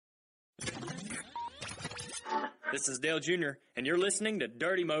This is Dale Jr., and you're listening to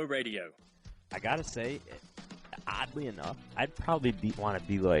Dirty Mo Radio. I gotta say, oddly enough, I'd probably want to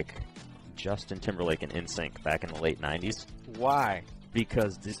be like Justin Timberlake and NSYNC back in the late 90s. Why?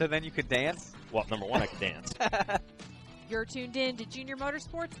 Because... So then you could dance? Well, number one, I could dance. You're tuned in to Junior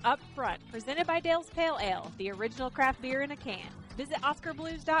Motorsports Up Front, presented by Dale's Pale Ale, the original craft beer in a can. Visit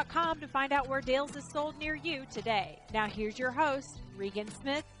OscarBlues.com to find out where Dale's is sold near you today. Now here's your hosts, Regan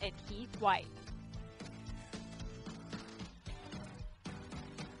Smith and Keith White.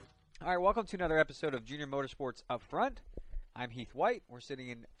 All right, welcome to another episode of Junior Motorsports Up Front. I'm Heath White. We're sitting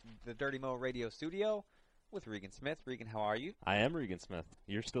in the Dirty Mo Radio studio with Regan Smith. Regan, how are you? I am Regan Smith.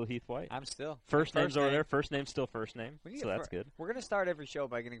 You're still Heath White? I'm still. First name's over there. First name's still first name, so that's good. We're going to start every show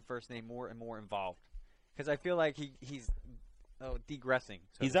by getting first name more and more involved because I feel like he's degressing.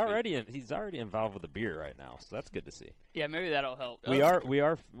 So he's already involved with the beer right now, so that's good to see. Yeah, maybe that'll help. We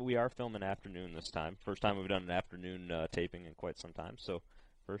are filming afternoon this time. First time we've done an afternoon taping in quite some time, so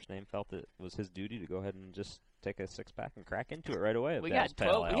first name felt it was his duty to go ahead and just take a six-pack and crack into it right away. We had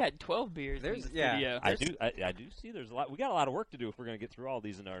 12 beers in the studio. I do see there's a lot. We got a lot of work to do if we're going to get through all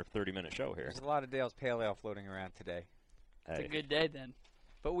these in our 30-minute show here. There's a lot of Dale's Pale Ale floating around today. It's a good day then.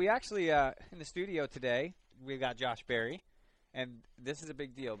 But we actually, in the studio today, we got Josh Berry. And this is a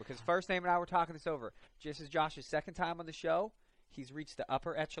big deal because First Name and I were talking this over. This is Josh's second time on the show. He's reached the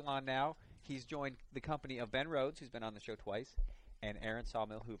upper echelon now. He's joined the company of Ben Rhodes, who's been on the show twice, and Aaron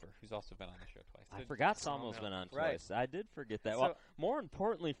Sawmill Hoover, who's also been on the show twice. I forgot Sawmill's been on twice. Right. I did forget that. So, well, more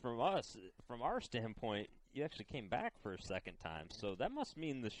importantly from our standpoint, you actually came back for a second time. So that must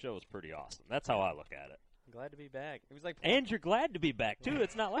mean the show is pretty awesome. That's how I look at it. Glad to be back. It was like, and you're glad to be back too.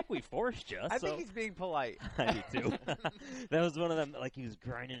 It's not like we forced you. I think he's being polite. I do too. That was one of them. Like he was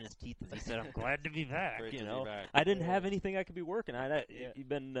grinding his teeth as he said, "I'm glad to be back." Great you to know, be back. I didn't have anything I could be working on. You've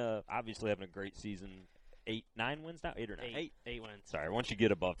been obviously having a great season. 9 wins now, 8 or 9. 8 wins. Sorry, once you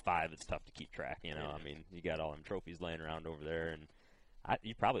get above 5, it's tough to keep track. You know, I mean, you got all them trophies laying around over there, and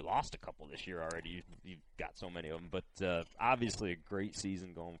you probably lost a couple this year already. You've got so many of them, but obviously a great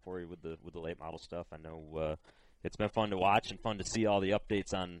season going for you with the late model stuff. I know. It's been fun to watch and fun to see all the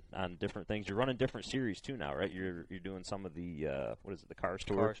updates on different things. You're running different series too now, right? You're doing some of the the Cars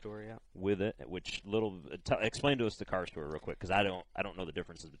Tour? Cars Tour, yeah. With it, which explain to us the Cars Tour real quick because I don't know the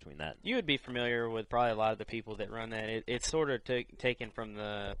differences between that. You would be familiar with probably a lot of the people that run that. It's sort of taken from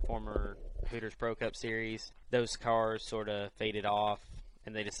the former Hooters Pro Cup series. Those cars sort of faded off.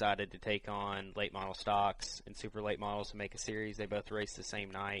 And they decided to take on late model stocks and super late models to make a series. They both raced the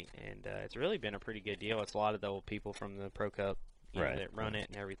same night, and it's really been a pretty good deal. It's a lot of the old people from the Pro Cup know, that run it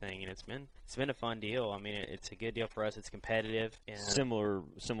and everything, and it's been a fun deal. I mean, it's a good deal for us. It's competitive. And similar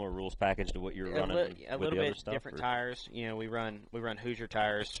rules package to what you're running. A little bit different tires. You know, we run Hoosier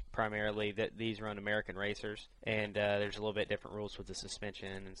tires primarily. That these run American Racers, and there's a little bit different rules with the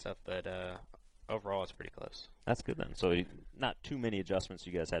suspension and stuff, but. Overall, it's pretty close. That's good then. So not too many adjustments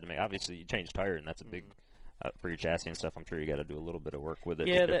you guys had to make. Obviously, you changed tire, and that's a big for your chassis and stuff. I'm sure you got to do a little bit of work with it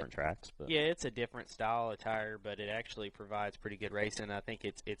at different tracks. But. Yeah, it's a different style of tire, but it actually provides pretty good racing. I think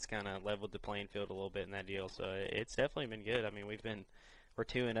it's kind of leveled the playing field a little bit in that deal. So it's definitely been good. I mean, we're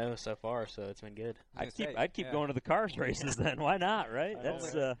 2-0 so far, so it's been good. I'd keep going to the Cars races then. Why not, right?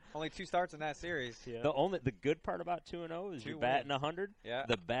 That's only 2 starts in that series. Yeah. The good part about 2-0 is you're batting 100. Yeah.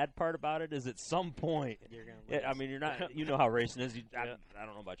 The bad part about it is at some point. You're gonna lose. I mean, you're not. You know how racing is. I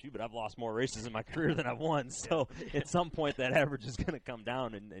don't know about you, but I've lost more races in my career than I've won. So at some point that average is going to come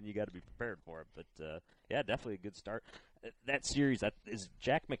down, and you got to be prepared for it. But definitely a good start. That series is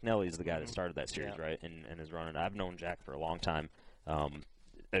Jack McNelly is the guy that started that series, right? And is running. I've known Jack for a long time.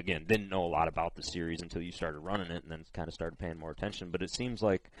 Again, didn't know a lot about the series until you started running it and then kind of started paying more attention. But it seems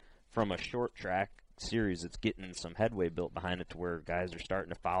like from a short track series, it's getting some headway built behind it to where guys are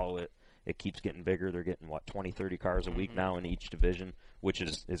starting to follow it. It keeps getting bigger. They're getting, 20, 30 cars a week now in each division, which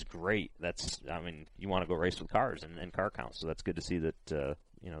is great. You want to go race with cars and car counts. So that's good to see that,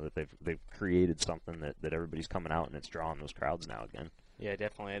 that they've created something that everybody's coming out and it's drawing those crowds now again. Yeah,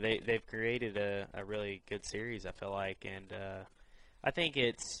 definitely. They've created a really good series, I feel like, and I think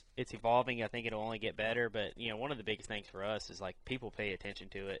it's evolving. I think it'll only get better. But one of the biggest things for us is like people pay attention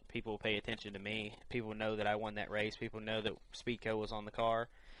to it. People pay attention to me. People know that I won that race. People know that Speedco was on the car.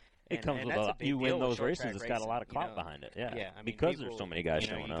 It comes with you win those races. It's got a lot of clout behind it. Yeah, I mean, because there's so many guys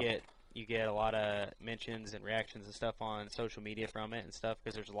showing up. You get a lot of mentions and reactions and stuff on social media from it and stuff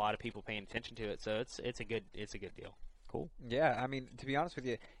because there's a lot of people paying attention to it. So it's a good deal. cool. Yeah, I mean, to be honest with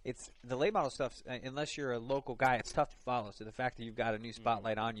you, it's the late model stuff. Unless you're a local guy, it's tough to follow. So the fact that you've got a new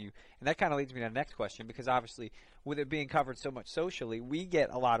spotlight on you, and that kind of leads me to the next question, because obviously with it being covered so much socially, we get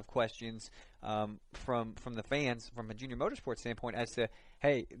a lot of questions from the fans from a junior motorsports standpoint as to,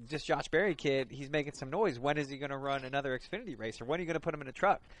 hey, this Josh Berry kid, he's making some noise. When is he going to run another Xfinity race, or when are you going to put him in a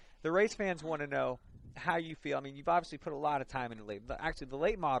truck? The race fans want to know how you feel. I mean, you've obviously put a lot of time into late. Actually, the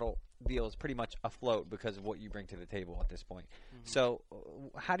late model deal is pretty much afloat because of what you bring to the table at this point. Mm-hmm. So,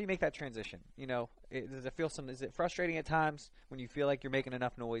 how do you make that transition? You know, does it feel is it frustrating at times when you feel like you're making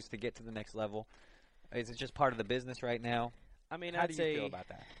enough noise to get to the next level? Is it just part of the business right now? I mean, how do you feel about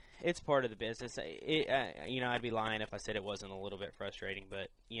that? It's part of the business. You know, I'd be lying if I said it wasn't a little bit frustrating. But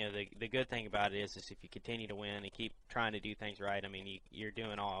you know, the good thing about it is if you continue to win and keep trying to do things right, I mean, you're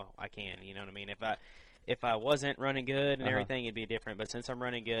doing all I can. You know what I mean? If I wasn't running good and everything, it'd be different. But since I'm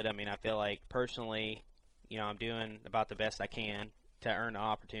running good, I mean, I feel like personally, you know, I'm doing about the best I can to earn the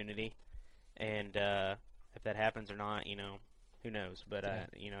opportunity. And if that happens or not, you know, who knows? But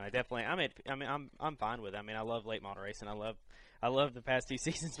you know, I'm fine with it. I mean, I love late model racing. I love the past 2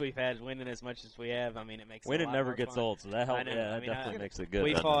 seasons we've had, winning as much as we have. I mean, it makes winning it a lot never more gets fun. old, so that helps. Yeah, that definitely makes it good.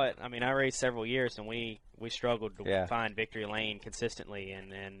 We fought. I mean, I raced several years, and we struggled to find victory lane consistently,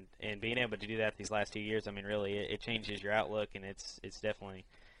 and being able to do that these last 2 years, I mean, really, it changes your outlook, and it's definitely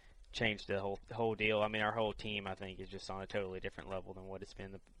changed the whole deal. I mean, our whole team, I think, is just on a totally different level than what it's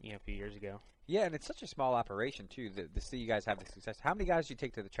been a few years ago. Yeah, and it's such a small operation too to see you guys have the success. How many guys do you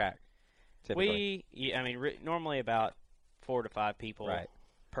take to the track? Typically? Normally about 4 to 5 people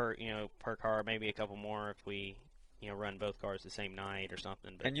per car, maybe a couple more if we run both cars the same night or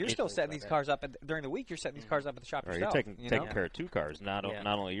something. But and you're still setting these cars up during the week. You're setting these cars up at the shop yourself. You're taking care of 2 cars, not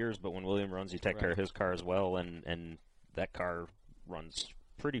only yours, but when William runs, you take care of his car as well, and that car runs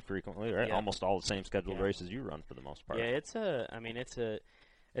pretty frequently, right? Yeah. Almost all the same scheduled races you run for the most part. Yeah,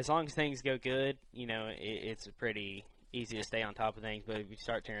 as long as things go good, it's pretty easy to stay on top of things. But if you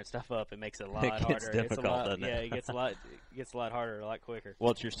start tearing stuff up, it makes it a lot harder. It gets difficult, doesn't it? Yeah, it gets a lot harder, a lot quicker.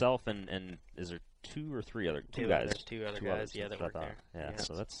 Well, it's yourself and is there 2 or 3 other guys? There's 2 other guys, that work there. Yeah,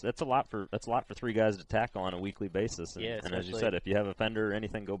 so that's a lot for 3 guys to tackle on a weekly basis. And, and as you said, if you have a fender or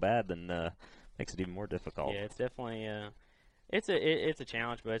anything go bad, then makes it even more difficult. Yeah, it's definitely it's a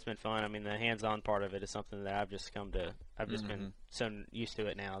challenge, but it's been fun. I mean, the hands-on part of it is something that I've just been so used to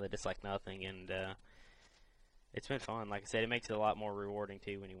it now that it's like nothing, and it's been fun. Like I said, it makes it a lot more rewarding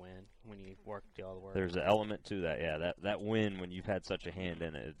too when you win, when you do all the work. There's an element to that, yeah. That win, when you've had such a hand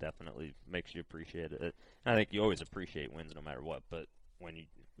in it, it definitely makes you appreciate it. I think you always appreciate wins no matter what, but when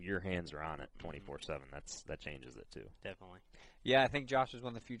your hands are on it 24/7, that changes it too. Definitely. Yeah, I think Josh was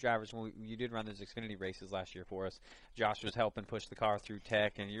one of the few drivers when you did run those Xfinity races last year for us. Josh was helping push the car through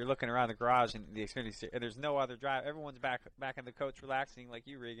tech, and you're looking around the garage in the Xfinity, and there's no other driver. Everyone's back in the coach relaxing like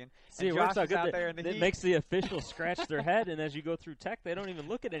you, Regan. See, it works out good. Out there in the heat. Makes the officials scratch their head, and as you go through tech, they don't even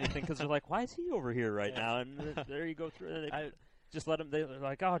look at anything because they're like, "Why is he over here right now?" And there you go through. And just let them. They're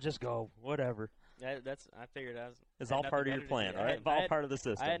like, "Oh, just go, whatever." I figured it's all part of your plan, right? It's all part of the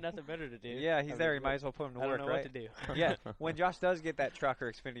system. I had nothing better to do. Yeah, he's there. You might as well put him to work, right? I don't know what to do. Yeah, when Josh does get that truck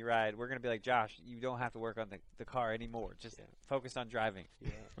or Xfinity ride, we're going to be like, Josh, you don't have to work on the car anymore. Just focus on driving. Yeah.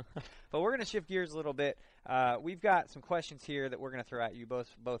 But we're going to shift gears a little bit. We've got some questions here that we're going to throw at you.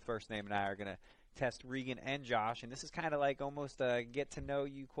 Both First Name and I are going to test Regan and Josh, and this is kind of like almost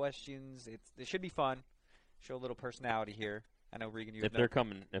get-to-know-you questions. It should be fun. Show a little personality here. I know, Regan, you have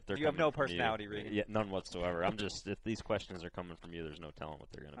no personality, Regan. Yeah, none whatsoever. I'm just, if these questions are coming from you, there's no telling what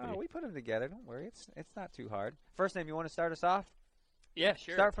they're going to be. Oh, we put them together. Don't worry. It's not too hard. First Name, you want to start us off? Yeah,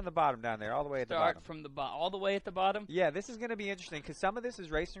 sure. Start from the bottom down there, all the way at the bottom. Start from the all the way at the bottom? Yeah, this is going to be interesting because some of this is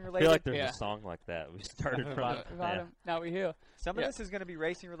racing related. I feel like there's a song like that. We started from the bottom. Now we're here. Some of this is going to be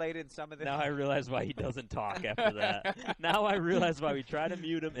racing related, and some of this. Now I realize why he doesn't talk after that. Now I realize why we try to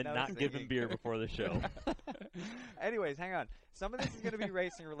mute him and not give him beer before the show. Anyways, hang on. Some of this is going to be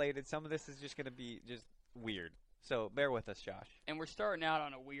racing related. Some of this is just going to be just weird. So bear with us, Josh. And we're starting out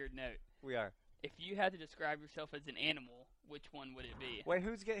on a weird note. We are. If you had to describe yourself as an animal, which one would it be? Wait,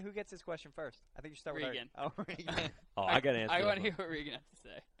 who gets this question first? I think you start Regan. with Regan. I got to answer. I want to hear what Regan has to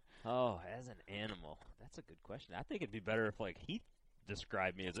say. Oh, as an animal, that's a good question. I think it'd be better if he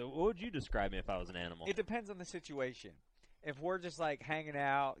described me as. What would you describe me if I was an animal? It depends on the situation. If we're just like hanging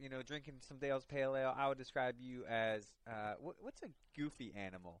out, drinking some Dale's Pale Ale, I would describe you as what's a goofy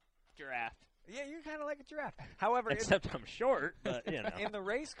animal? Giraffe. Yeah, you're kind of like a giraffe. However, except I'm short, but in the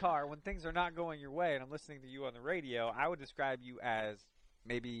race car, when things are not going your way, and I'm listening to you on the radio, I would describe you as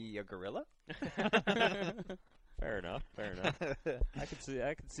maybe a gorilla. Fair enough. I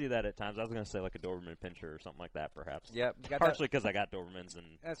could see that at times. I was going to say like a Doberman Pinscher or something like that, perhaps. Yep. you got Partially because I got Dobermans, and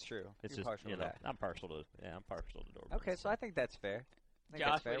That's true. it's You're just partial to that. I'm partial to Dobermans. Okay, so I think that's fair. I think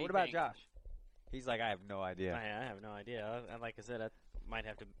Josh, that's fair. what do you What about think? Josh? He's like, I have no idea. I have no idea. Like I said, I might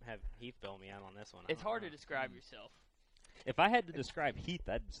have to have Heath bail me out on this one. I It's don't hard know. to describe yourself. If I had to describe Heath,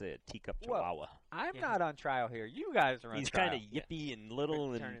 I'd say a teacup Well, Chihuahua. I'm Yeah. not on trial here. You guys are on He's trial. kind of yippy and little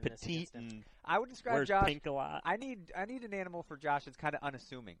We're and turning this petite against him. and I would describe wears Josh. pink a lot. I need an animal for Josh that's kind of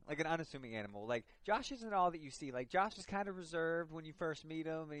unassuming, like an unassuming animal. Like Josh isn't all that you see. Like Josh is kind of reserved when you first meet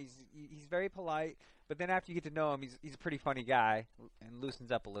him, and he's very polite. But then after you get to know him, he's a pretty funny guy and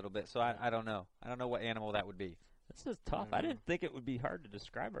loosens up a little bit. So I don't know. I don't know what animal that would be. This is tough. I didn't think it would be hard to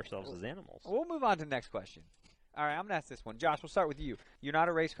describe ourselves as animals. We'll move on to the next question. All right, I'm gonna ask this one. Josh, we'll start with you. You're not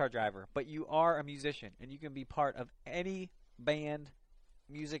a race car driver, but you are a musician, and you can be part of any band,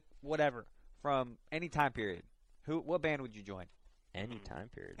 music, whatever, from any time period. What band would you join? Any time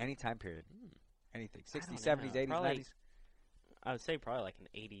period. Any time period. Anything. 60s, don't know. 70s, 80s, Probably 90s. I would say probably like an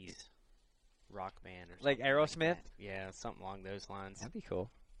 80s rock band or Like something Aerosmith? that. Yeah, something along those lines. That'd be cool.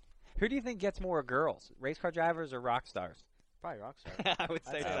 Who do you think gets more girls, race car drivers or rock stars? Probably Rockstar. I would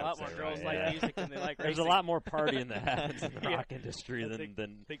I'd say say a so. lot more say girls right, like yeah. music than they like There's racing. a lot more partying that happens in the Yeah. rock industry I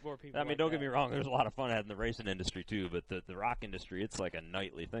than think more people. I mean, like don't get that. me wrong. There's a lot of fun in the racing industry too, but the rock industry, it's like a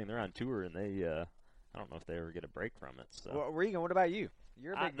nightly thing. They're on tour, and they I don't know if they ever get a break from it. So Well, Regan, what about you?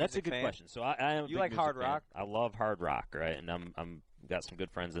 You're a big that's a music good fan. question. So I am. A You big like music hard fan. rock? I love hard rock, right? And I'm got some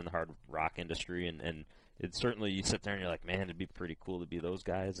good friends in the hard rock industry, and it's certainly you sit there and you're like, man, it'd be pretty cool to be those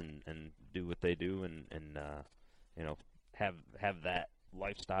guys and do what they do and you know have that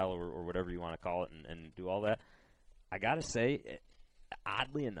lifestyle or whatever you want to call it and do all that. I gotta say,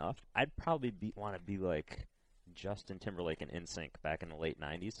 oddly enough, I'd probably want to be like Justin Timberlake and NSYNC back in the late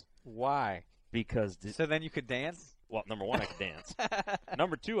 '90s Why? because So then you could dance? well, number one, I could dance.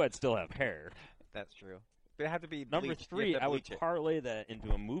 Number two, I'd still have hair. That's true. But it had to be Number bleached. You three, have to I would bleach it. parlay that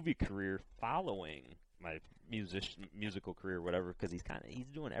into a movie career following my musical career, or whatever, because he's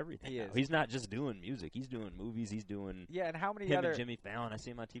doing everything. He now. is. He's not just doing music; he's doing movies. He's doing Yeah, and how many him other and Jimmy Fallon. I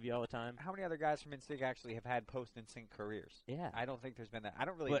see him on TV all the time. how many other guys from NSYNC actually have had post NSYNC careers? Yeah. I don't think there's been that. I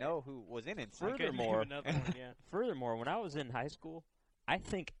don't really But know who was in NSYNC. I couldn't Furthermore- name another one, yeah. Furthermore, when I was in high school, I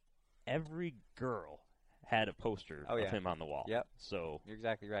think every girl had a poster Oh, yeah. of him on the wall. Yep. So You're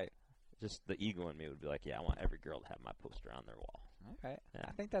exactly right. just the ego in me would be like, yeah, I want every girl to have my poster on their wall. Okay, Yeah.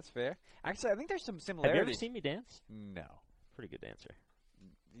 I think that's fair. Actually, I think there's some Have similarities. you ever seen me dance? No. Pretty good dancer.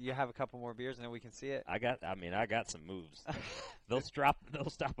 You have a couple more beers and then we can see it. I got some moves. They'll stop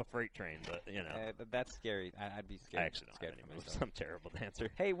a freight train, but you know, That's scary. I'd be scared. I actually don't scared have any for moves. myself. I'm a terrible dancer.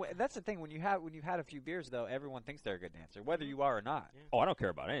 Hey, that's the thing. When you've had a few beers, though, everyone thinks they're a good dancer, whether you are or not. Oh, I don't care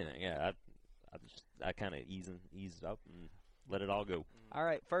about anything. Yeah, I kind of ease up and let it all go. All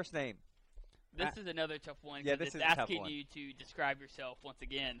right, first name. This is another tough one. Yeah, 'cause this it's is a tough asking one. you to describe yourself once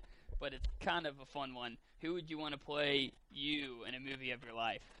again, but it's kind of a fun one. Who would you want to play you in a movie of your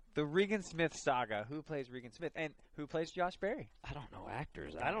life? The Regan Smith saga. Who plays Regan Smith and who plays Josh Berry? I don't know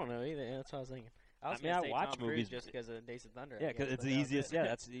actors. I don't know either. Yeah, that's what I was thinking. I mean, I watch Tom Cruise movies just because of Days of Thunder. Yeah, I because guess, it's but the that was easiest. it. Yeah,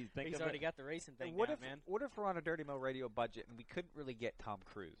 that's you think He's of already it. got the racing thing What down, if man. what if we're on a Dirty Mo radio budget and we couldn't really get Tom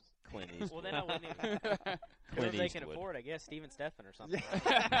Cruise? Clint Eastwood. Well, then I wouldn't even. Clint Whoever they can Eastwood. afford, I guess, Steven Stephan or something.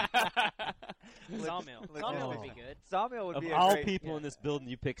 Let's- Sawmill. let's- Sawmill would Oh. be good. Sawmill would Of be a all great, people yeah. in this building,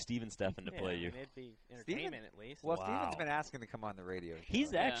 you pick Steven Stephan to Yeah, play I you. mean, it'd be entertainment at least. Well, Wow. Steven's been asking to come on the radio. show.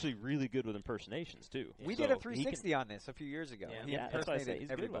 He's Yeah. actually really good with impersonations too. We So did a he 360 on this a few years ago. Yeah. He Yeah, that's why I say impersonated he's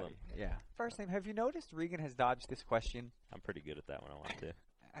good with everybody. Yeah. First name. Have you noticed Regan has dodged this question? I'm pretty good at that when I want to.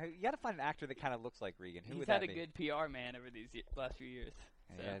 You got to find an actor that kind of looks like Regan. Who He's would had that a be? good PR man over these last few years.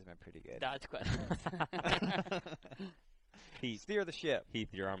 So, Yeah, he's been pretty good. dodge questions. Heath, Steer the ship.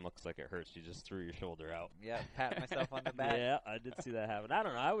 Heath, your arm looks like it hurts. You just threw your shoulder out. Yeah, pat myself on the back. Yeah, I did see that happen. I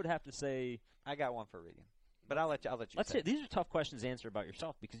don't know. I would have to say. I got one for Regan, but I'll let you. Let's say. say these are tough questions to answer about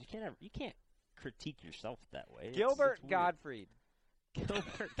yourself because you can't critique yourself that way. It's- Gilbert it's weird. Gottfried.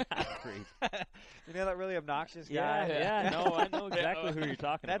 Gilbert Gottfried. You know that really obnoxious Yeah, guy. yeah. No, I know exactly who you're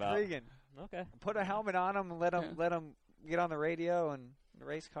talking That's about. Regan. Okay. Put a helmet on him and let him get on the radio and the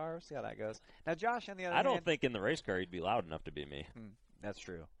race car. See how that goes. Now, Josh, on the other I don't hand, think in the race car you'd be loud enough to be me. that's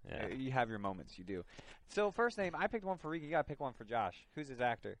true. Yeah. You have your moments. You do. So first name, I picked one for Regan. You got to pick one for Josh. Who's his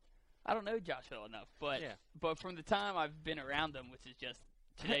actor? I don't know Josh well enough, but from the time I've been around him, which is just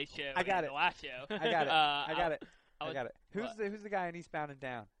today's show I got and it. the last show. I got it. I got it. I I was- got it. Who's what? who's the guy in Eastbound and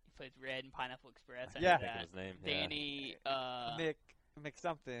Down? He plays Red in Pineapple Express. I Yeah. know Think of that. his name. Danny, Mick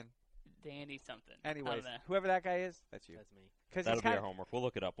something. Danny something. I Anyways, don't know. whoever that guy is, that's you. That's me. Because That'll be our homework. We'll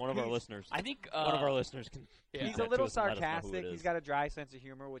look it up. One of our he's- listeners. I think One of our listeners can. Yeah. he's tweet a that little to us and let us know who it sarcastic. is. He's got a dry sense of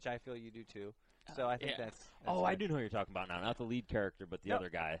humor, which I feel you do too. So I think yeah. that's Oh, I good. do know who you're talking about now. Not the lead character, but the No. other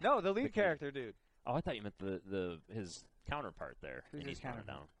guy. No, the lead The character, dude. Oh, I thought you meant his counterpart there. Who's in his Eastbound and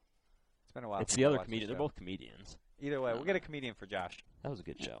counterpart? Down. It's been a while. It's since the I other watched comedian. the They're show. both comedians. Either way, we'll get a comedian for Josh. That was a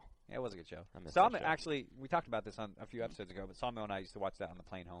good show. Yeah, it was a good show. I missed Sawmill, that show. actually, we talked about this on a few episodes ago, but Sawmill and I used to watch that on the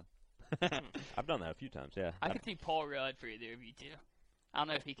plane home. I've done that a few times. Yeah. I could see Paul Rudd for either of you two. I don't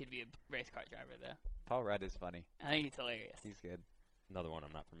know if he could be a race car driver though. Paul Rudd is funny. I think he's hilarious. He's good. Another one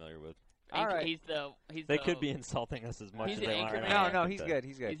I'm not familiar with. All right. He's They could be insulting us as much He's as an they want. anchorman. No, right no, now, he's but, good.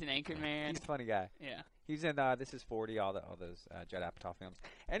 He's good. He's an anchor man. He's a funny guy. Yeah. He's in This Is 40, all those Judd Apatow films.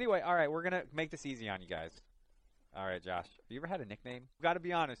 Anyway, all right, we're gonna make this easy on you guys. All right, Josh. Have you ever had a nickname? You got to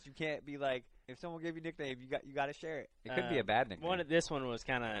be honest. You can't be like, if someone gave you a nickname, you got to share it. It could be a bad nickname. This one was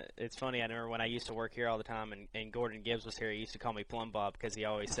kind of. It's funny. I remember when I used to work here all the time, and Gordon Gibbs was here. He used to call me Plum Bob because he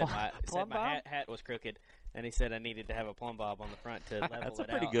always said Plum my Bob? hat was crooked, and he said I needed to have a plum bob on the front to level That's a it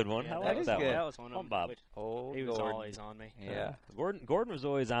pretty out. good one. Yeah, I like that was that good. one. That was one of Plum them. Bob. which Oh, he was Gordon. always on me. Yeah. Gordon was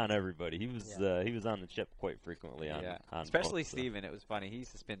always on everybody. He was he was on the chip quite frequently on Especially both, so. Steven. It was funny. He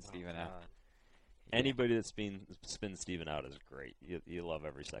used to spin Steven out. God. Anybody that spins Steven out is great. You love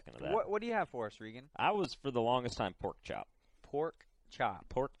every second of that. What do you have for us, Regan? I was for the longest time pork chop. Pork chop.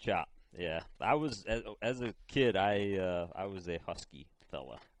 Pork chop. Yeah, I was as a kid. I was a husky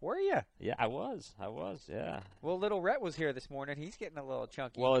fella. Were you? Yeah, I was. Yeah. Well, little Rhett was here this morning. He's getting a little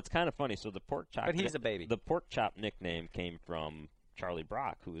chunky. Well, it's kind of funny. So the pork chop. But he's a baby. The pork chop nickname came from Charlie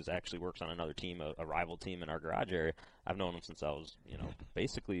Brock, who actually works on another team, a rival team in our garage area. I've known him since I was,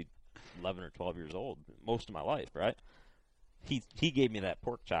 basically 11 or 12 years old, most of my life, right? He gave me that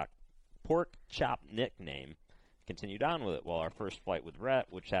pork chop nickname. Continued on with it. Well, our first flight with Rhett,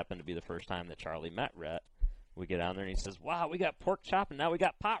 which happened to be the first time that Charlie met Rhett, we get down there and he says, "Wow, we got pork chop and now we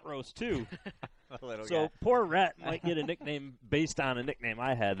got pot roast too." little So guy. poor Rhett might get a nickname based on a nickname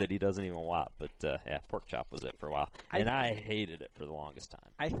I had that he doesn't even want. But yeah, pork chop was it for a while, and I hated it for the longest time.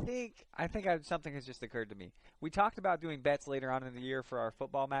 I think something has just occurred to me. We talked about doing bets later on in the year for our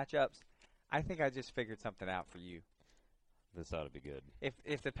football matchups. I think I just figured something out for you. This ought to be good.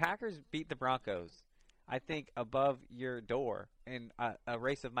 If the Packers beat the Broncos, I think above your door in a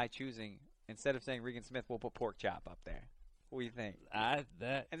race of my choosing, instead of saying Regan Smith, we'll put pork chop up there. What do you think?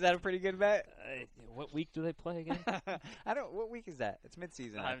 Is that a pretty good bet? What week do they play again? I don't. What week is that? It's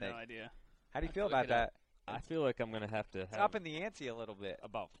midseason. I have think. no idea. How do you feel look about it up. that? I feel like I'm going to have to It's have up in the ante a little bit.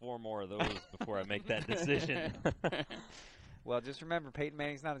 about 4 more of those before I make that decision. Well, just remember, Peyton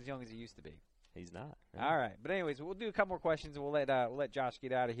Manning's not as young as he used to be. He's not. All right, but anyways, we'll do a couple more questions and we'll let Josh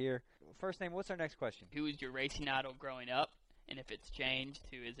get out of here. First name. What's our next question? Who was your racing idol growing up, and if it's changed,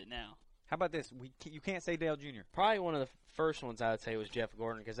 who is it now? How about this? You can't say Dale Jr. Probably one of the first ones I would say was Jeff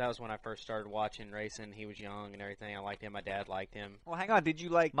Gordon because that was when I first started watching racing. He was young and everything. I liked him. My dad liked him. Well, hang on. Did you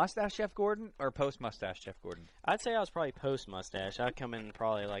like Mustache Jeff Gordon or post Mustache Jeff Gordon? I'd say I was probably post mustache. I'd come in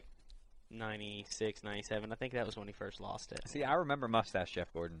probably like 96, 97. I think that was when he first lost it. See, I remember Mustache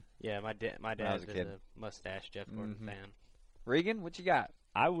Jeff Gordon. Yeah, my dad I was was a kid. a mustache Jeff Gordon Mhm. fan. Regan, what you got?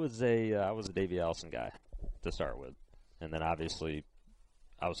 I was a Davey Allison guy to start with, and then obviously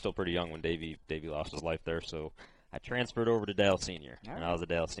I was still pretty young when Davey lost his life there, so I transferred over to Dale Senior, All and right. I was a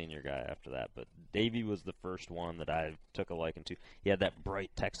Dale Senior guy after that. But Davey was the first one that I took a liking to. He had that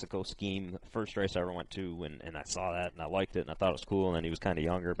bright Texaco scheme. The first race I ever went to, and I saw that, and I liked it, and I thought it was cool. And then he was kind of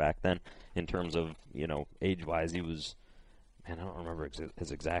younger back then in terms of, age-wise. He was, man, I don't remember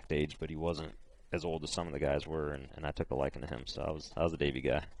his exact age, but he wasn't as old as some of the guys were, and I took a liking to him. So I was a Davey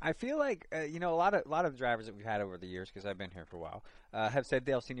guy. I feel like a lot of drivers that we've had over the years, because I've been here for a while, have said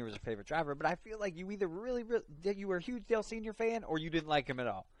Dale Senior was a favorite driver. But I feel like you either really you were a huge Dale Senior fan, or you didn't like him at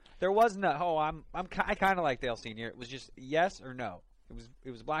all. There wasn't I kind of like Dale Senior. It was just yes or no.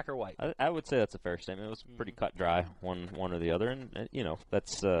 It was black or white. I would say that's a fair statement. It was pretty cut dry, one or the other, and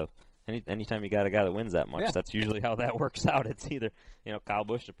that's anytime you got a guy that wins that much, Yeah. that's usually how that works out. It's either Kyle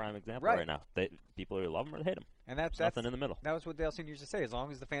Busch, a prime example Right. right now. People either love him or they hate him. And that's Nothing in the middle. That was what Dale Senior used to say. As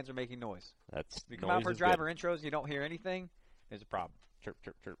long as the fans are making noise, That's if you come out noise for is driver good. intros, and you don't hear anything. There's a problem. Chirp,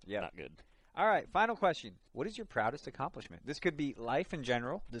 chirp, chirp. Yeah. Not good. All right, final question. What is your proudest accomplishment? This could be life in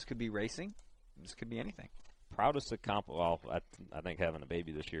general. This could be racing. This could be anything. Proudest accomplishment. Well, I think having a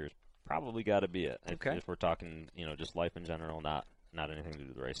baby this year has probably got to be it. Okay. If we're talking, just life in general, not anything to do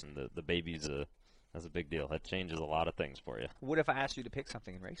with racing. The baby's that's a big deal. That changes a lot of things for you. What if I asked you to pick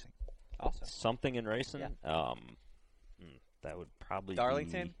something in racing? Also, Something in racing. That would probably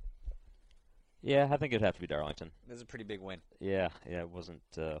Darlington? be Yeah, I think it'd have to be Darlington. This is a pretty big win. Yeah, it wasn't.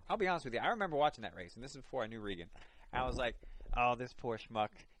 I'll be honest with you. I remember watching that race, and this is before I knew Regan. I was like, oh, this poor schmuck.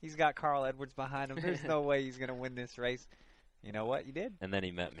 He's got Carl Edwards behind him. There's no way he's going to win this race. You know what? You did. And then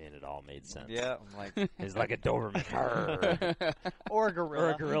he met me, and it all made sense. Yeah, I'm like, He's like a Doberman. or a gorilla. Or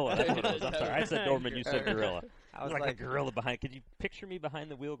a gorilla. That's what it was. I'm sorry. I said Doberman. You said gorilla. I was like like, a gorilla behind. Could you picture me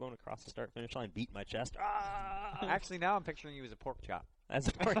behind the wheel going across the start-finish line, beating my chest? Ah! actually, now I'm picturing you as a pork chop. That's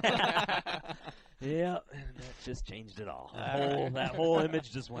yeah, and that just changed it all. That whole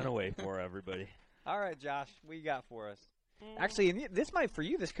image just went away for everybody. All right, Josh, what you got for us? Actually, and this might for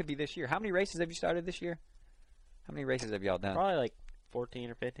you. This could be this year. How many races have you started this year? How many races have y'all done? Probably like 14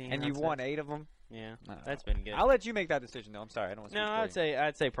 or 15. And I'd you've say. won 8 of them. Yeah, that's been good. I'll let you make that decision, though. I'm sorry, I don't want to. No, speak for you.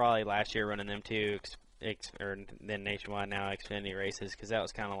 I'd say probably last year running them two, or then Nationwide now Xfinity races, because that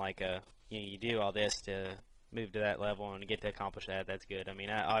was kind of like you do all this to move to that level and get to accomplish that. That's good. I mean,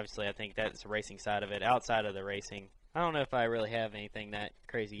 obviously, I think that's the racing side of it. Outside of the racing, I don't know if I really have anything that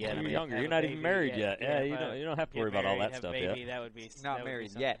crazy yet. You're I mean, younger. have You're a not even baby married yet. Yeah, if you don't have to get worry about all married, that have stuff a yet. baby, that would be Not that would be married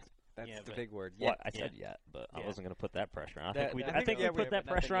something. yet. That's Yeah, the but- big word. Well, Yet. I said yet, but I Yeah. wasn't going to put that pressure on. That- I think we yeah, put that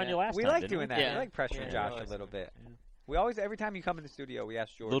but pressure nothing on you yet. last We time. like didn't doing we? that. Yeah. We like pressuring Yeah, Josh we a always little do. bit. We always, every time you come in the studio, we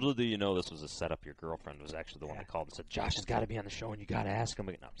ask Jordan. Little do you know, this was a setup. Your girlfriend was actually the one Yeah. that called and said, "Josh has got to be on the show, and you got to ask him."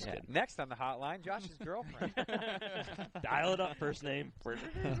 No, I'm just Yeah. kidding. Next on the hotline, Josh's girlfriend. Dial it up, first name.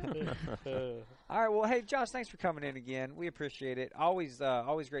 All right, well, hey, Josh, thanks for coming in again. We appreciate it. Always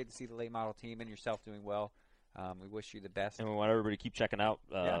great to see the late model team and yourself doing well. We wish you the best. And we want everybody to keep checking out.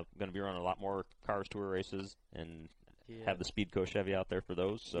 Yeah. Going to be running a lot more Cars Tour races and Yeah. have the Speedco Chevy out there for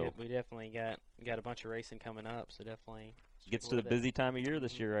those. So Yeah, we definitely got a bunch of racing coming up, so definitely. it gets to the With it. busy time of year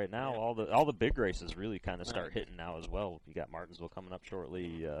this year right now. Yeah. All the big races really kind of start Right. hitting now as well. You got Martinsville coming up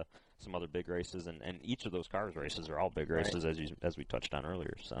shortly, some other big races, and each of those Cars races are all big Right. races as we touched on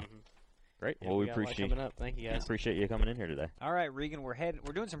earlier. So Mhm. great. Yeah, Well, we got a lot appreciate coming up. Thank you guys. you coming in here today. All right, Regan, we're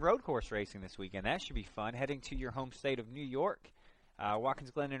doing some road course racing this weekend. That should be fun. Heading to your home state of New York,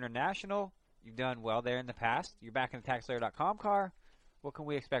 Watkins Glen International. You've done well there in the past. You're back in the TaxSlayer.com car. What can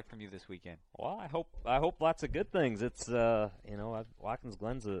we expect from you this weekend? Well, I hope lots of good things. It's Watkins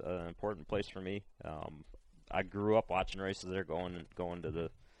Glen's an important place for me. I grew up watching races there, going to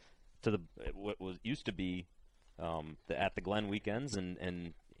the what was used to be at the Glen weekends,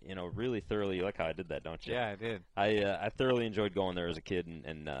 and really thoroughly. You like how I did that, don't you? Yeah, I did. I thoroughly enjoyed going there as a kid,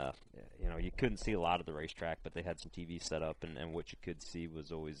 and you couldn't see a lot of the racetrack, but they had some TV set up, and what you could see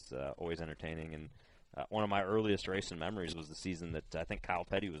was always entertaining. And one of my earliest racing memories was the season that I think Kyle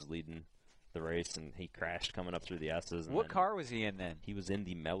Petty was leading the race, and he crashed coming up through the S's. And What then car was he in then? He was in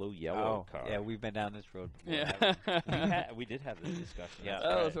the mellow yellow car. Yeah, we've been down this road before. Yeah. we did have this discussion. Yeah. That's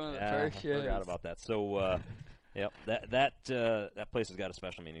That right. was one of the Yeah, first I forgot shows. about that. So, yep, that place has got a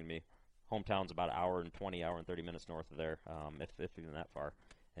special meaning to me. Hometown's about an hour and 30 minutes north of there, if even that far.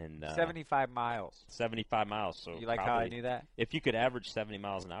 And 75 miles. 75 miles. So You like how probably, I knew that? If you could average 70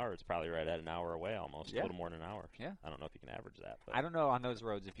 miles an hour, it's probably right at an hour away almost, Yeah. a little more than an hour. Yeah. I don't know if you can average that. But I don't know on those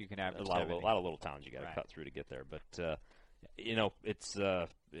roads if you can average a lot 70. of little towns you got to Right. cut through to get there. But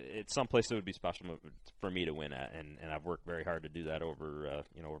it's someplace that would be special for me to win at, and I've worked very hard to do that over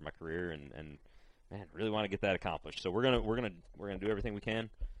my career, and man, really want to get that accomplished. So we're gonna do everything we can.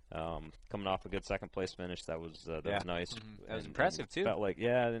 Coming off a good second place finish, that was nice. That was impressive, too. Felt like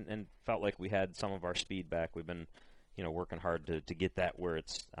and felt like we had some of our speed back. We've been working hard to get that where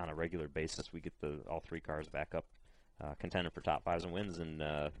it's on a regular basis. We get all 3 cars back up, contending for top 5s and wins, and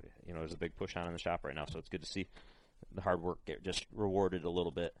there's a big push on in the shop right now. So it's good to see the hard work get just rewarded a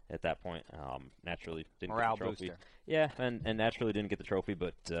little bit at that point. Naturally didn't Morale get the trophy. booster. Yeah, and naturally didn't get the trophy,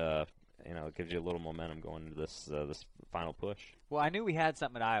 but it gives you a little momentum going into this final push. Well, I knew we had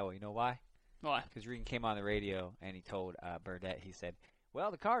something at Iowa. You know why? Why? Because Regan came on the radio and he told Burdett, he said, well,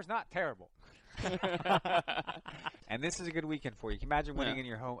 the car's not terrible. And this is a good weekend for you. Can you imagine winning Yeah. in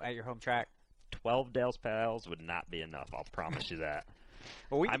your home at your home track? 12 Dale's Pals would not be enough. I'll promise you that.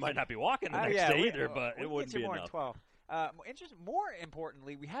 Well, I might not be walking the next day either, but we it can wouldn't get you be more enough. than 12. More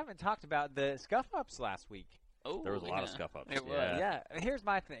importantly, we haven't talked about the scuff-ups last week. Oh, There was a lot of yeah. scuff-ups. It was. Yeah. Here's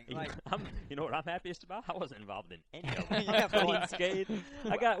my thing. Like, You know what I'm happiest about? I wasn't involved in any of them. Yeah, but- Clean skate.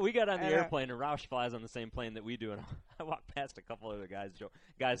 We got on the And, airplane, and Roush flies on the same plane that we do, and I walked past a couple other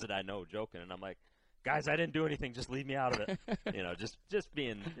guys that I know joking, and I'm like, guys, I didn't do anything. Just leave me out of it. Just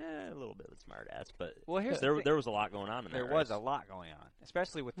being a little bit of a smart ass. But Well, here's the there thing. there was a lot going on in there that was race. a lot going on,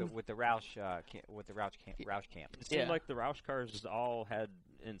 especially with the Roush Roush camp. It seemed Yeah. like the Roush cars all had,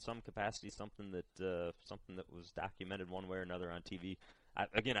 in some capacity, something that was documented one way or another on TV. I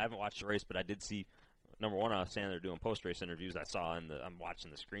haven't watched the race, but I did see number one, I was standing there doing post-race interviews. I'm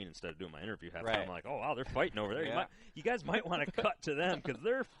watching the screen instead of doing my interview half the Right. time. I'm like, oh, wow, they're fighting over there. Yeah. You guys might want to cut to them because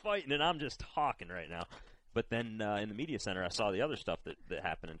they're fighting, and I'm just talking right now. But then in the media center, I saw the other stuff that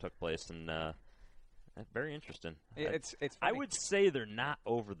happened and took place, and very interesting. It's I funny. would say they're not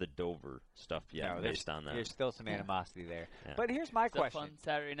over the Dover stuff yet, No, based on that. There's still some animosity there. Yeah. But here's my It's a question. fun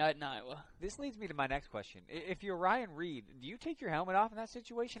Saturday night in Iowa. This leads me to my next question. If you're Ryan Reed, do you take your helmet off in that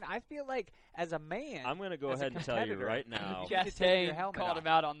situation? I feel like as a man, I'm going to go as a ahead and tell you competitor, right now. you need to take your Chastain helmet called off. him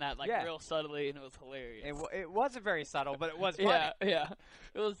out on that Yeah. real subtly, and it was hilarious. it wasn't very subtle, but it was funny. yeah.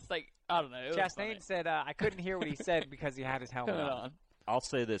 It was like, I don't know. It was funny. Chastain said, I couldn't hear what he said because he had his helmet Coming on. on. I'll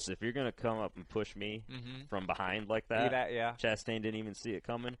say this: if you're going to come up and push me Mhm. from behind like See that, that, yeah. Chastain didn't even see it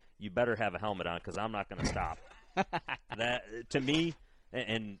coming. You better have a helmet on because I'm not going to stop. That to me,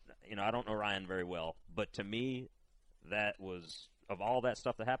 and I don't know Ryan very well, but to me, that was of all that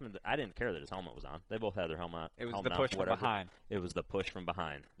stuff that happened. I didn't care that his helmet was on. They both had their helmet. It was helmet the on, push from whatever. behind. It was the push from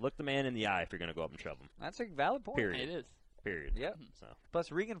behind. Look the man in the eye if you're going to go up and shove him. That's a valid point. Period. It is. Period. Yep. So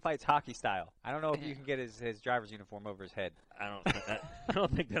Plus, Regan fights hockey style. I don't know if you can get his driver's uniform over his head. I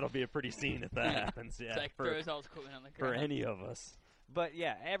don't think that'll be a pretty scene if that happens. Yeah, It's like for, throws all his equipment on the for ground. any of us. But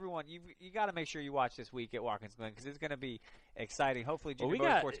yeah, everyone, you got to make sure you watch this week at Watkins Glen because it's going to be exciting. Hopefully, Junior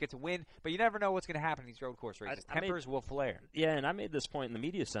Well, Motorsports gets a win, but you never know what's going to happen in these road course races. I made- Tempers will flare. Yeah, and I made this point in the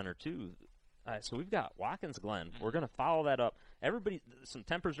media center too. So we've got Watkins Glen. We're going to follow that up. Everybody, some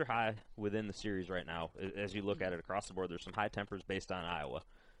tempers are high within the series right now. As you look at it across the board, there's some high tempers based on Iowa.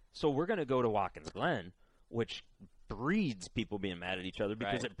 So we're going to go to Watkins Glen, which breeds people being mad at each other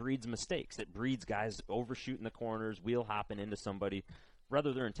because Right. it breeds mistakes. It breeds guys overshooting the corners, wheel hopping into somebody,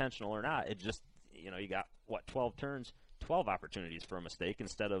 whether they're intentional or not. It just, you got 12 turns, 12 opportunities for a mistake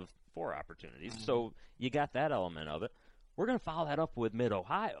instead of 4 opportunities. So you got that element of it. We're going to follow that up with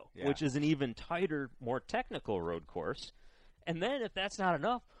Mid-Ohio, Yeah. which is an even tighter, more technical road course. And then if that's not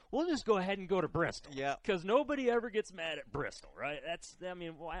enough, we'll just go ahead and go to Bristol. Yeah. Because nobody ever gets mad at Bristol, right?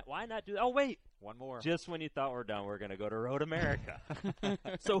 Why not do that? Oh, wait. One more. Just when you thought we're done, we're going to go to Road America.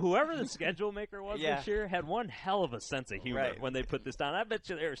 So whoever the schedule maker was Yeah. this year had one hell of a sense of humor Right. when they put this down. I bet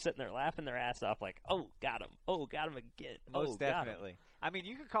you they were sitting there laughing their ass off like, oh, got him. Oh, got him again. Most got him. definitely. I mean,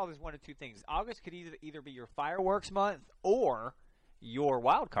 you could call this one of two things. August could either be your fireworks month or your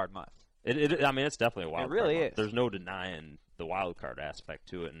wild card month. It's definitely a wild really card month. is. There's no denying the wild card aspect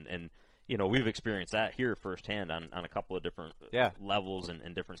to it. And we've experienced that here firsthand on a couple of different levels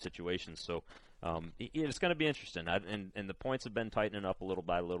and different situations. So it's going to be interesting. And the points have been tightening up a little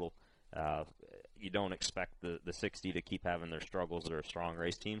by little. You don't expect the 60 to keep having their struggles. They're a strong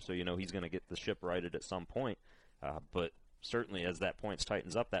race team, so he's going to get the ship righted at some point. But certainly as that points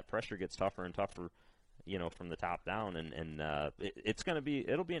tightens up, that pressure gets tougher and tougher, from the top down, and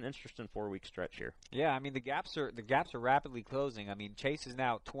it'll be an interesting 4-week stretch here. Yeah, I mean the gaps are rapidly closing. I mean Chase is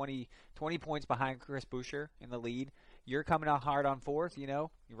now 20 points behind Chris Buescher in the lead. You're coming out hard on fourth. You're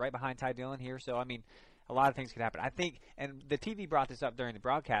right behind Ty Dillon here. So I mean, a lot of things could happen. I think, and the TV brought this up during the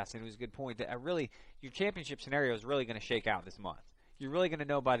broadcast, and it was a good point that your championship scenario is really going to shake out this month. You're really going to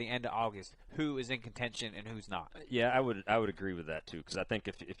know by the end of August who is in contention and who's not. Yeah, I would agree with that too, because I think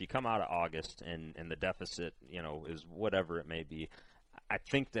if you come out of August and the deficit is whatever it may be, I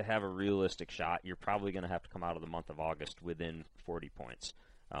think to have a realistic shot, you're probably going to have to come out of the month of August within 40 points,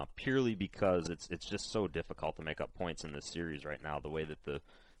 purely because it's just so difficult to make up points in this series right now. The way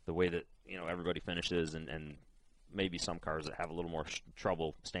that everybody finishes and maybe some cars that have a little more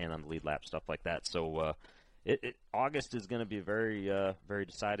trouble staying on the lead lap, stuff like that. So. August is going to be a very, very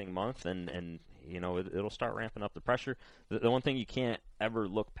deciding month, and it'll start ramping up the pressure. The one thing you can't ever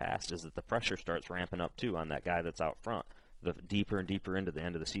look past is that the pressure starts ramping up too on that guy that's out front. The deeper and deeper into the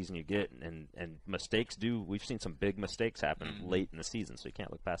end of the season you get, and mistakes do. We've seen some big mistakes happen late in the season, so you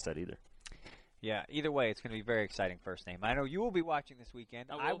can't look past that either. Yeah, either way, it's going to be very exciting first name. I know you will be watching this weekend.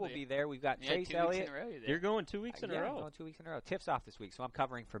 I will be there. We've got Chase 2 Elliott. weeks in a row you're there. You're going 2 weeks in a I'm row. going 2 weeks in a row. Tips off this week, so I'm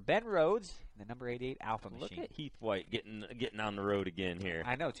covering for Ben Rhodes, the number 88 Alpha Look Machine. at Heath White getting on the road again here.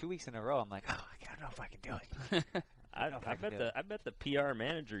 I know, 2 weeks in a row. I'm like, I don't know if I can do it. I bet the PR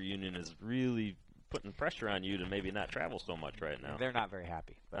manager union is really putting pressure on you to maybe not travel so much right now. They're not very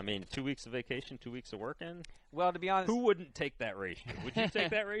happy. I mean, 2 weeks of vacation, 2 weeks of working. Well, to be honest, Who wouldn't take that ratio? Would you take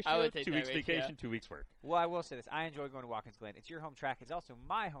that ratio? I would take 2 that weeks ratio. vacation, 2 weeks work. well, I will say this. I enjoy going to Watkins Glen. It's your home track. It's also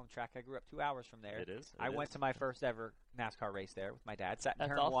my home track. I grew up 2 hours from there. It is. I went to my first ever NASCAR race there with my dad. Sat in That's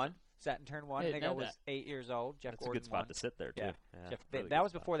turn awesome. one. Sat in turn one. I I didn't think I know was 8 years old. Jeff That's a Gordon good spot won. to sit there too. Yeah. Yeah, Jeff, really that good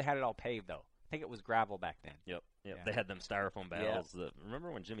was spot. before they had it all paved, though. I think it was gravel back then. Yep. Yeah, Yeah. they had them styrofoam battles.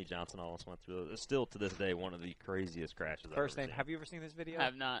 Remember when Jimmy Johnson almost went through it? It's still, to this day, one of the craziest crashes First I've ever name. seen. Have you ever seen this video? I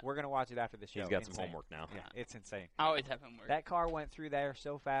have not. We're gonna watch it after the show. He's got some Insane. homework now. Yeah, it's insane. I always have homework. That car went through there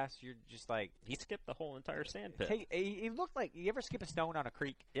so fast. You're just like, He skipped the whole entire sand pit. he looked like, you ever skip a stone on a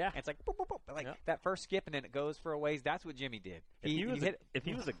creek? Yeah. And it's like, boop, boop, boop. Like Yeah. that first skip and then it goes for a ways. That's what Jimmy did. If he was hit. if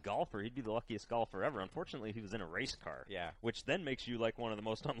he was a golfer, he'd be the luckiest golfer ever. Unfortunately, he was in a race car. Yeah. Which then makes you like one of the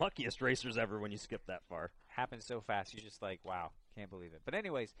most unluckiest racers ever when you skip that far. Happens so fast. You're just like, wow, can't believe it. But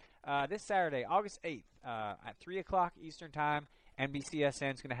anyways, this Saturday, August 8th, at 3 o'clock Eastern Time,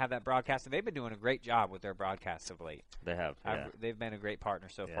 NBCSN is going to have that broadcast, and they've been doing a great job with their broadcasts of late. They have. Yeah. They've been a great partner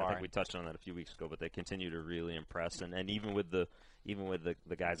so Yeah, far. I think we touched on that a few weeks ago, but they continue to really impress, and even with the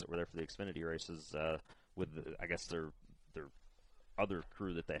guys that were there for the Xfinity races, with I guess their other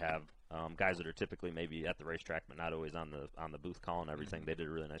crew that they have, guys that are typically maybe at the racetrack but not always on the booth calling everything. They did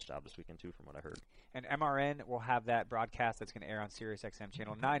a really nice job this weekend too, from what I heard. And MRN will have that broadcast that's going to air on SiriusXM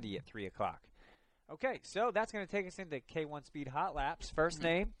Channel 90 at 3 o'clock. Okay, so that's going to take us into K1 Speed Hot Laps. First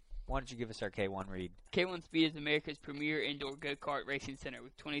name, why don't you give us our K1 read? K1 Speed is America's premier indoor go-kart racing center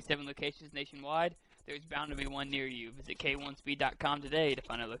with 27 locations nationwide. There's bound to be one near you. Visit K1Speed.com today to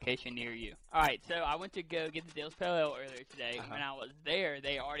find a location near you. All right, so I went to go get the Dale's Pale Ale earlier today. When I was there,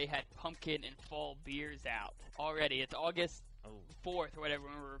 they already had pumpkin and fall beers out already. It's August 4th or whatever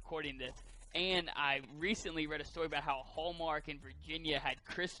when we're recording this. And I recently read a story about how Hallmark in Virginia had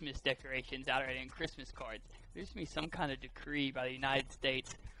Christmas decorations out already and Christmas cards. There should be some kind of decree by the United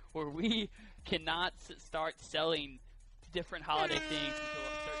States where we cannot start selling different holiday things until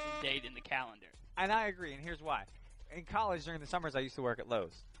a certain date in the calendar. And I agree, and here's why. In college, during the summers, I used to work at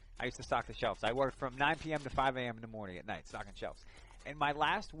Lowe's. I used to stock the shelves. I worked from 9 p.m. to 5 a.m. in the morning at night, stocking shelves. And my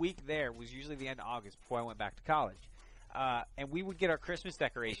last week there was usually the end of August before I went back to college. And we would get our Christmas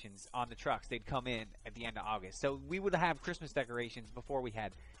decorations on the trucks. They'd come in at the end of August. So we would have Christmas decorations before we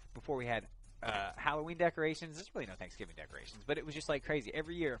had Halloween decorations. There's really no Thanksgiving decorations, but it was just like crazy.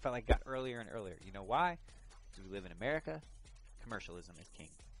 Every year it felt like it got earlier and earlier. You know why? Because we live in America. Commercialism is king.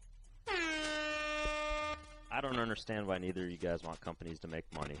 I don't understand why neither of you guys want companies to make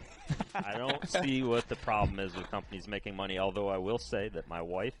money. I don't see what the problem is with companies making money, although I will say that my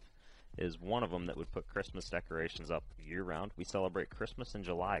wife is one of them that would put Christmas decorations up year-round. We celebrate Christmas in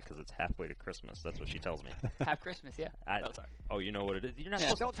July because it's halfway to Christmas. That's what she tells me. Have Christmas, yeah. Oh, you know what it is? You're not Yeah,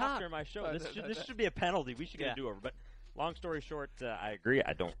 supposed don't to talk talk. during my show. This should be a penalty. We should get a do-over. But long story short, I agree.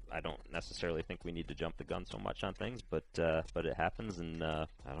 I don't necessarily think we need to jump the gun so much on things, but it happens, and I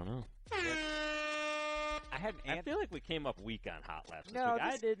don't know. I feel like we came up weak on Hot Laps this No, week.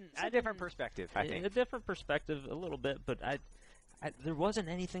 I didn't. It's a different perspective, I think. A different perspective, a little bit, but there wasn't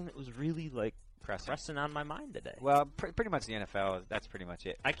anything that was really like pressing on my mind today. Well, pretty much the NFL. That's pretty much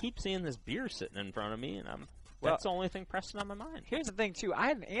it. I keep seeing this beer sitting in front of me, and that's the only thing pressing on my mind. Here's the thing, too. I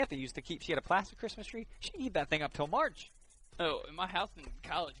had an aunt that used to keep. She had a plastic Christmas tree. She'd keep that thing up till March. Oh, in my house in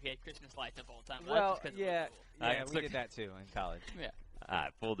college, we had Christmas lights up all the time. Well, That's just 'cause it was cool. yeah, we did that too in college. Yeah. All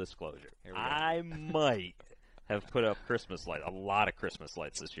right, full disclosure. Here we go. I might have put up Christmas lights, a lot of Christmas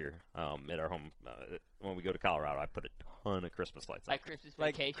lights this year at our home. When we go to Colorado, I put a ton of Christmas lights up. Like Christmas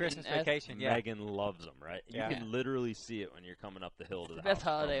Like vacation. Christmas vacation, yeah. Megan loves them, right? Yeah. You can literally see it when you're coming up the hill to the best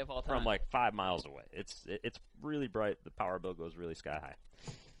house holiday from, of all time. From like 5 miles away. It's really bright. The power bill goes really sky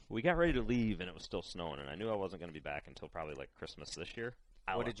high. We got ready to leave, and it was still snowing, and I knew I wasn't going to be back until probably like Christmas this year.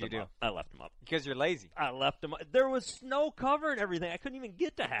 What did you do? I left them up. Because you're lazy. I left them up. There was snow covering everything. I couldn't even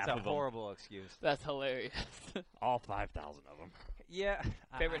get to half It's a of them. horrible excuse. That's hilarious. All 5,000 of them. Yeah.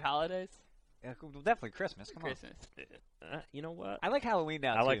 Favorite holidays? Well, definitely Christmas. Come Christmas. You know what? on. I like Halloween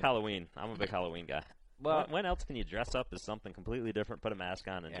now, I too. like Halloween. I'm a big Halloween guy. Well, when else can you dress up as something completely different, put a mask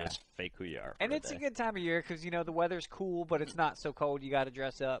on, and Yeah. just fake who you are? and for it's day? a good time of year because, the weather's cool, but it's not so cold. You got to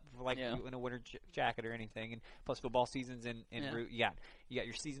dress up like Yeah. in a winter jacket or anything. And plus, football season's in Yeah. route. You got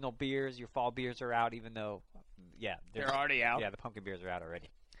your seasonal beers. Your fall beers are out, even though, They're already out. Yeah, the pumpkin beers are out already.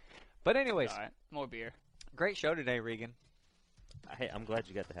 But anyways, All right. More beer. great show today, Regan. Hey, I'm glad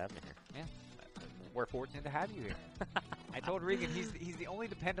you got to have me here. Yeah, we're fortunate to have you here. I told Regan he's the only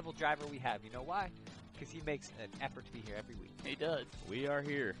dependable driver we have. You know why? Because he makes an effort to be here every week. He does. We are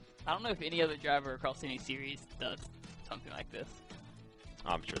here. I don't know if any other driver across any series does something like this.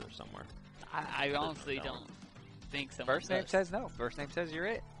 I'm sure there's somewhere. I honestly no. don't think someone First name does. says no. First name says you're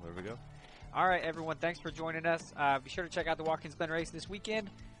it. Where we go? All right, everyone. Thanks for joining us. Be sure to check out the Watkins Glen race this weekend.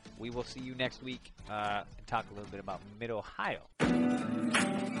 We will see you next week and talk a little bit about Mid-Ohio.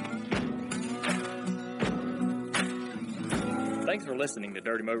 Thanks for listening to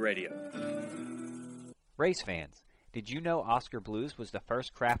Dirty Mo Radio. Race fans, did you know Oscar Blues was the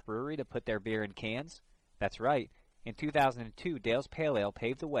first craft brewery to put their beer in cans? That's right. In 2002, Dale's Pale Ale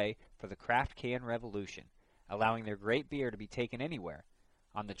paved the way for the craft can revolution, allowing their great beer to be taken anywhere,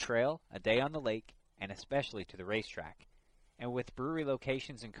 on the trail, a day on the lake, and especially to the racetrack. And with brewery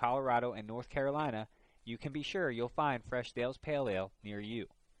locations in Colorado and North Carolina, you can be sure you'll find fresh Dale's Pale Ale near you.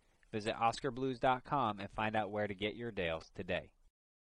 Visit OscarBlues.com and find out where to get your Dales today.